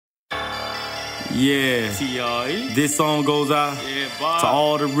Yeah, this song goes out to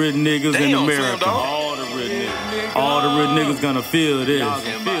all the real niggas in America. All the real niggas gonna feel this.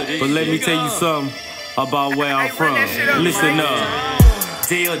 But let me tell you something about where I'm from. Listen up.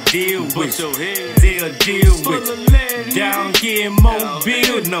 They'll deal with you. They'll deal with you. Down here in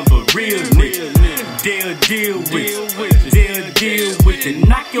Mobile, number real niggas. They'll deal with you. They'll deal with you.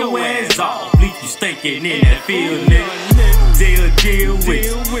 Knock your ass off. Leave you stinking in that field, nigga. They'll deal with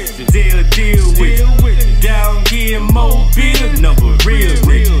you. They'll deal with you. Down here in Mobile, number real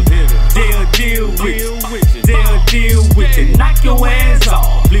niggas. They'll deal with you. They'll deal with you. Knock your ass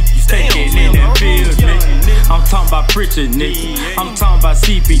off. Leave you stinking in that field, nigga. I'm talking about Pritchard, nigga. I'm talking about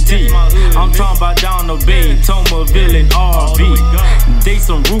CPT. I'm talking about down the bay, Tomaville and RV. They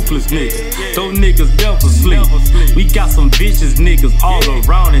some ruthless niggas. Those niggas never sleep. We got some vicious niggas all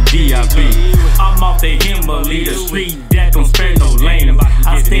around in DIB. I'm off the Himalaya, the street that don't spare no lane.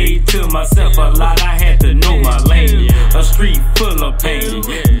 I stayed to myself a lot, I had to know my lane. A street full of pain.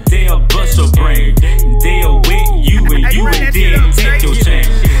 They'll bust your brain. They'll wet you and then take your chain.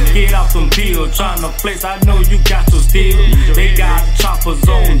 Get off some pills, tryna flex, I know you got your steel. They got choppers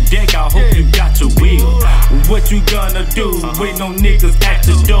on deck, I hope you got your wheel. What you gonna do with no niggas at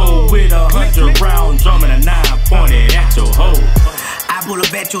the door with 100 round drum and a 9 pointed at your hoe? I pull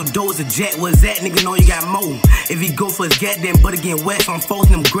up at your doors, a jet, what's that? Nigga know you got more. If he go for his gat, then butter get wet, so I'm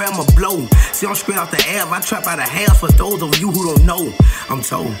forcing him grab my blow. See, I'm straight off the air, I trap out of house for those of you who don't know. I'm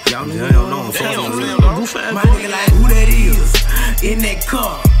told, y'all niggas don't know, I'm so my nigga like, who that is? In that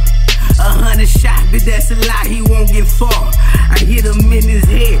car. 100 shots, but that's a lot, he won't get far. I hit him in his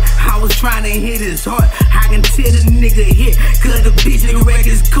head, I was trying to hit his heart. I can tell the nigga hit, cause the bitch nigga wreck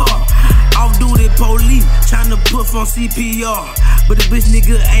his car. Off duty police, tryna puff on CPR. But the bitch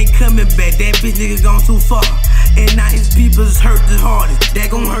nigga ain't coming back, that bitch nigga gone too far. And now his people's hurt the hardest,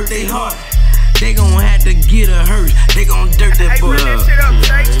 that gon' hurt they heart. They gon' have to get a hearse, they gon' dirt that boy up.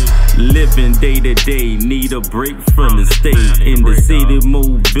 Living day to day, need a break from the state. In the city,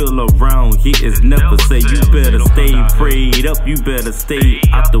 Mobile around here is never safe. You better stay prayed up, you better stay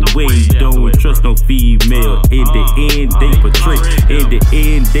out the way. Don't trust no female. In the end, they betray. In the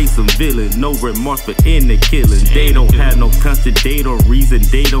end, they some villain. No remorse for in the killing. They don't have no conscience, they don't reason,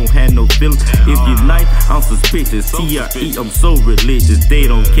 they don't have no feelings. If you nice, I'm suspicious. TRE, I'm so religious. They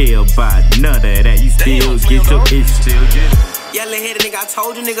don't care about none of that. You still get your issue. Yeah, little heady nigga, I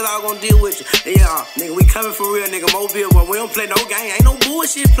told you niggas all gonna deal with you. Yeah, nigga, we coming for real, nigga. Mobile, but we don't play no game. Ain't no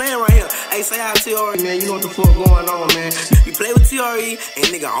bullshit playing right here. Hey, say hi to TRE, man. You know what the fuck going on, man. You play with TRE, and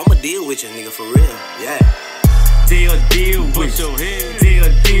nigga, I'ma deal with you, nigga, for real. Yeah. They'll deal with you.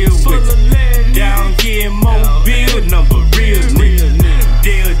 They'll deal with you. Down here in Mobile, number real nigga.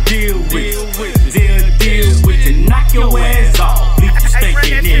 They'll deal with you. They'll deal with you. Knock your ass off. Leave you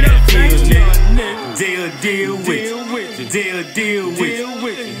stinking in that field, nigga. They'll deal with you. They'll deal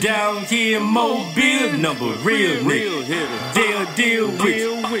with you. Down here in Mobile, number real nigga. They'll deal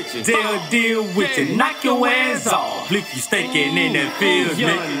with you. They'll deal with you. Knock your ass off. Leave you stinking in that field,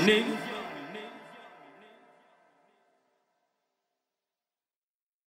 nigga.